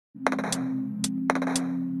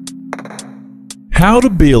How to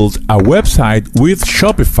build a website with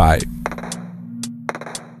Shopify.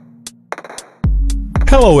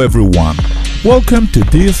 Hello everyone, welcome to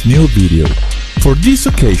this new video. For this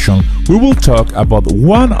occasion, we will talk about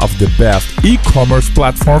one of the best e-commerce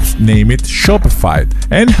platforms named Shopify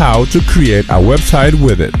and how to create a website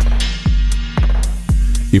with it.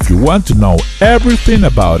 If you want to know everything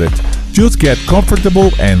about it, just get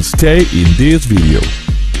comfortable and stay in this video.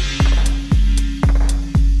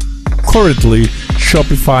 Currently,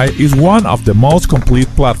 Shopify is one of the most complete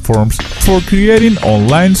platforms for creating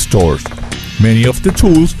online stores. Many of the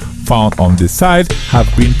tools found on the site have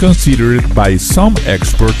been considered by some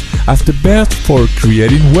experts as the best for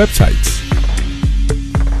creating websites.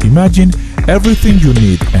 Imagine everything you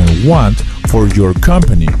need and want for your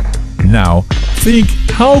company. Now, think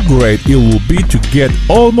how great it will be to get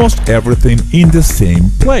almost everything in the same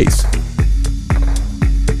place.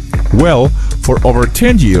 Well, for over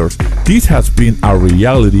 10 years, this has been a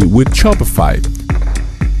reality with Shopify.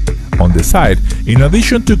 On the site, in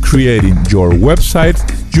addition to creating your website,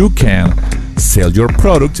 you can sell your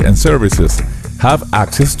products and services, have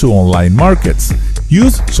access to online markets,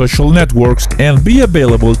 use social networks, and be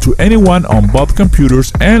available to anyone on both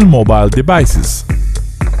computers and mobile devices.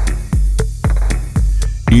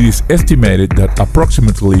 It is estimated that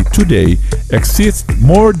approximately today exists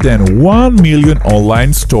more than 1 million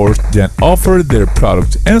online stores that offer their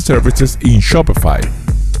products and services in Shopify.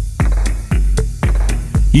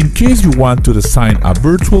 In case you want to design a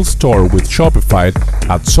virtual store with Shopify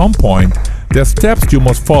at some point, the steps you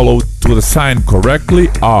must follow to design correctly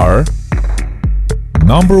are: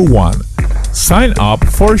 Number 1. Sign up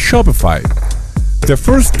for Shopify. The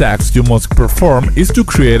first task you must perform is to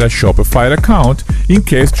create a Shopify account in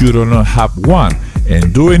case you do not have one,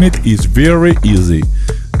 and doing it is very easy.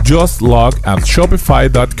 Just log at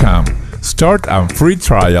shopify.com, start a free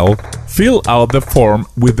trial, fill out the form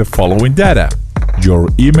with the following data: your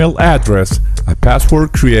email address, a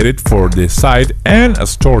password created for the site, and a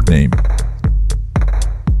store name.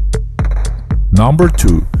 Number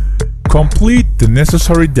 2. Complete the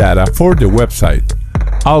necessary data for the website.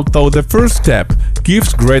 Although the first step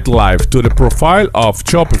gives great life to the profile of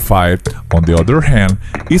Shopify, on the other hand,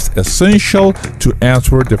 it's essential to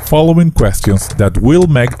answer the following questions that will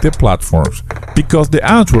make the platforms, because the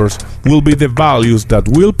answers will be the values that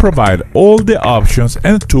will provide all the options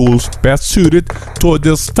and tools best suited to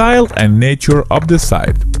the style and nature of the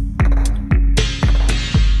site.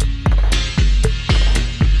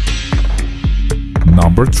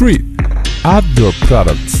 Number 3. Add your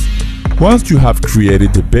products. Once you have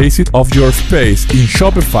created the basics of your space in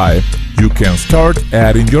Shopify, you can start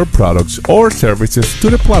adding your products or services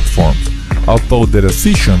to the platform. Although the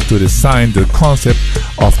decision to design the concept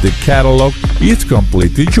of the catalog is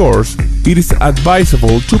completely yours, it is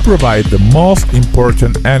advisable to provide the most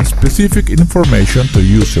important and specific information to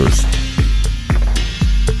users.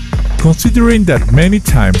 Considering that many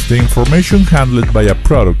times the information handled by a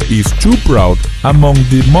product is too broad, among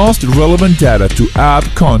the most relevant data to add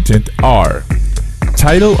content are: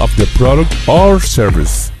 title of the product or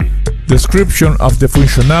service, description of the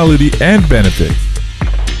functionality and benefit,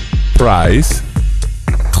 price,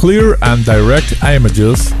 clear and direct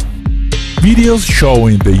images, videos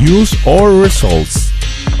showing the use or results,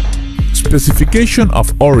 specification of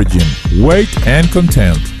origin, weight and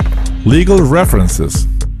content, legal references,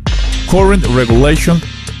 current regulation,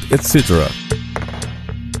 etc.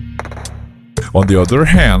 On the other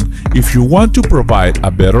hand, if you want to provide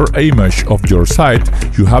a better image of your site,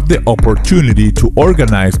 you have the opportunity to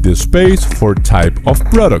organize the space for type of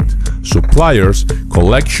product, suppliers,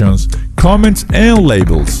 collections, comments, and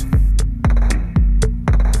labels.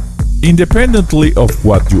 Independently of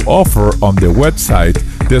what you offer on the website,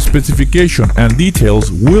 the specification and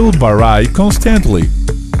details will vary constantly.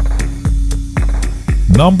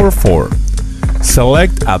 Number 4.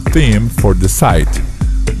 Select a theme for the site.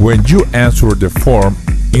 When you answer the form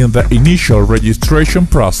in the initial registration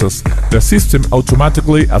process, the system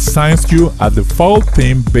automatically assigns you a default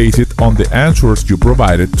theme based on the answers you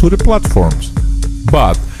provided to the platforms.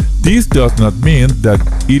 But this does not mean that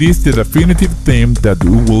it is the definitive theme that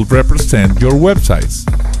will represent your websites.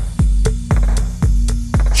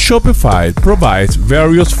 Shopify provides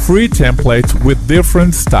various free templates with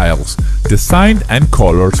different styles, design and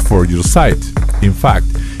colors for your site. In fact,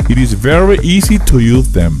 it is very easy to use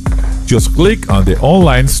them. Just click on the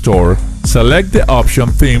online store, select the option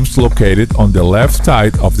Themes located on the left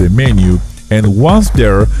side of the menu, and once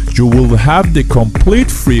there, you will have the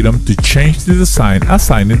complete freedom to change the design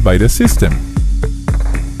assigned by the system.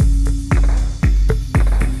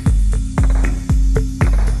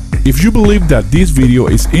 If you believe that this video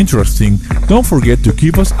is interesting, don't forget to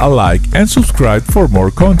give us a like and subscribe for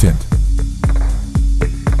more content.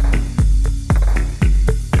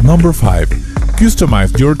 Number 5.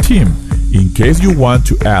 Customize your theme. In case you want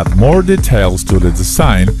to add more details to the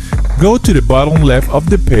design, go to the bottom left of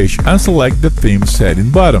the page and select the theme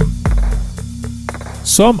setting button.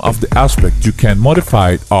 Some of the aspects you can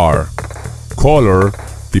modify are color,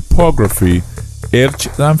 typography, edge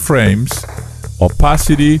and frames,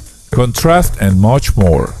 opacity, contrast, and much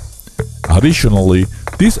more. Additionally,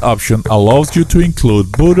 this option allows you to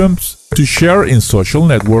include buttons to share in social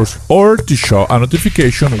networks or to show a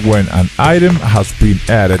notification when an item has been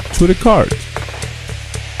added to the cart.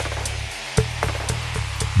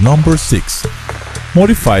 Number 6.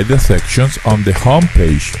 Modify the sections on the home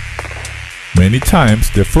page. Many times,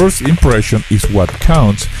 the first impression is what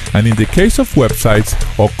counts, and in the case of websites,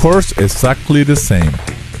 occurs exactly the same.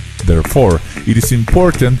 Therefore, it is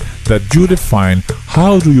important that you define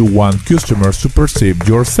how do you want customers to perceive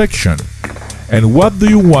your section, and what do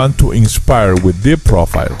you want to inspire with the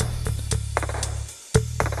profile.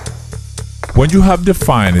 When you have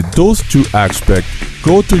defined those two aspects,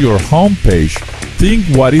 go to your home page, think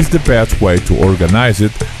what is the best way to organize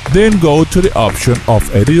it, then go to the option of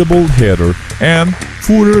editable header and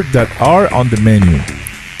footer that are on the menu.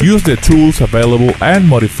 Use the tools available and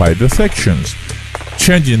modify the sections,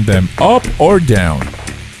 changing them up or down.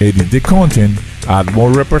 Edit the content, add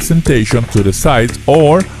more representation to the site,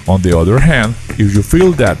 or, on the other hand, if you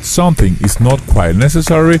feel that something is not quite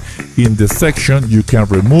necessary in the section, you can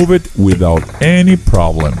remove it without any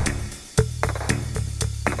problem.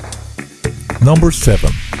 Number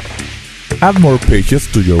 7. Add more pages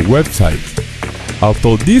to your website.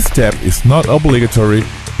 Although this step is not obligatory,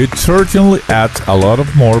 it certainly adds a lot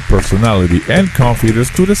of more personality and confidence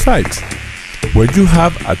to the site. When you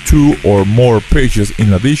have 2 or more pages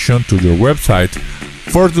in addition to your website,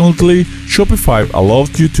 fortunately, Shopify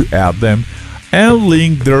allows you to add them and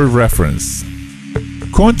link their reference.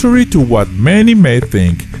 Contrary to what many may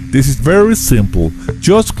think, this is very simple.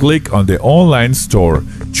 Just click on the online store,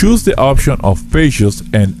 choose the option of pages,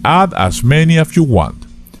 and add as many as you want.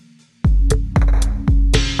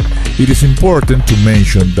 It is important to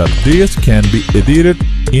mention that this can be edited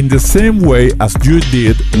in the same way as you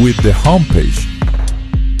did with the homepage.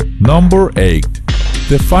 Number 8.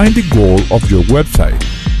 Define the goal of your website.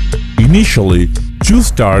 Initially, you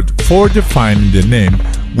start for defining the name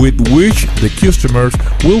with which the customers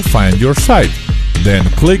will find your site. Then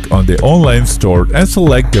click on the online store and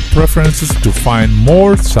select the preferences to find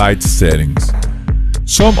more site settings.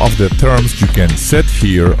 Some of the terms you can set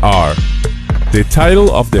here are the title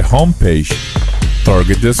of the home page,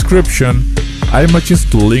 target description, images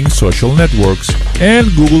to link social networks, and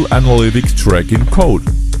Google Analytics tracking code.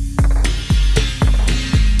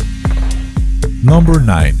 Number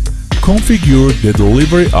 9. Configure the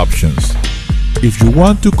delivery options. If you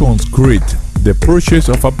want to concrete the purchase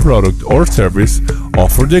of a product or service,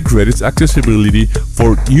 offer the greatest accessibility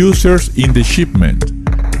for users in the shipment.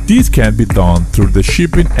 This can be done through the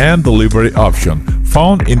shipping and delivery option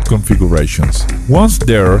found in configurations. Once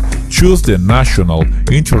there, choose the national,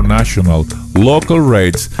 international, local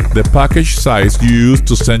rates, the package size you use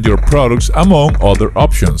to send your products, among other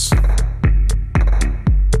options.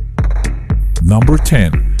 Number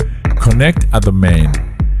 10. Connect a domain.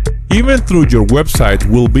 Even though your website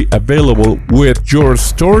will be available with your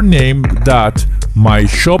store name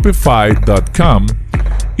 .myshopify.com,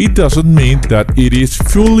 it doesn't mean that it is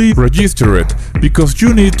fully registered because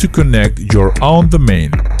you need to connect your own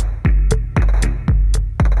domain.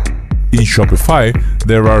 In Shopify,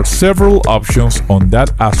 there are several options on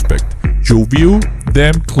that aspect. You view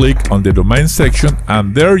them, click on the domain section,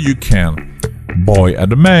 and there you can buy a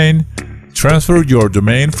domain, transfer your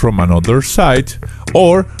domain from another site,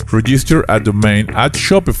 or register a domain at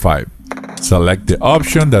Shopify. Select the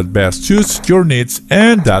option that best suits your needs,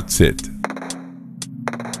 and that's it.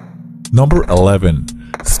 Number 11.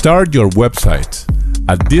 Start your website.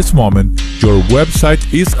 At this moment, your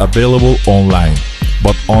website is available online,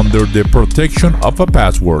 but under the protection of a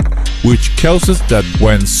password, which causes that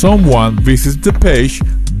when someone visits the page,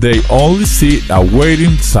 they only see a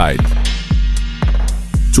waiting site.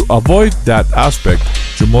 To avoid that aspect,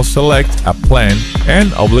 you must select a plan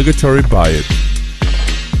and obligatory buy it.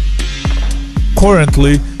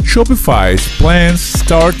 Currently, Shopify's plans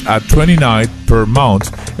start at $29 per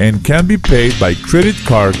month and can be paid by credit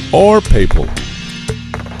card or PayPal.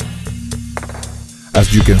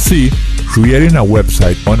 As you can see, Creating a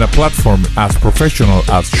website on a platform as professional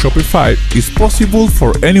as Shopify is possible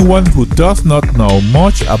for anyone who does not know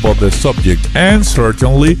much about the subject, and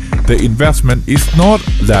certainly the investment is not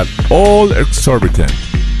that all exorbitant.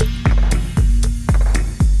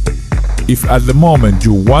 If at the moment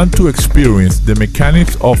you want to experience the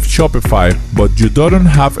mechanics of Shopify but you don't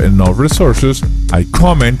have enough resources, I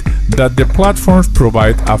comment that the platforms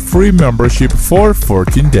provide a free membership for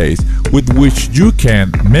 14 days with which you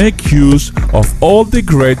can make use of all the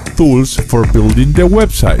great tools for building the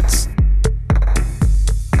websites.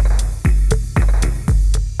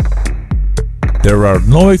 There are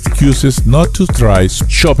no excuses not to try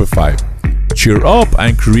Shopify. Cheer up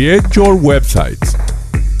and create your websites.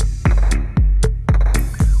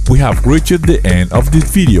 We have reached the end of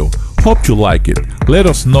this video. Hope you like it. Let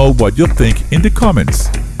us know what you think in the comments.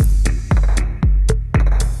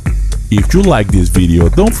 If you like this video,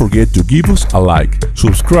 don't forget to give us a like,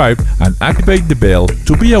 subscribe and activate the bell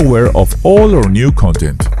to be aware of all our new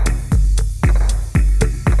content.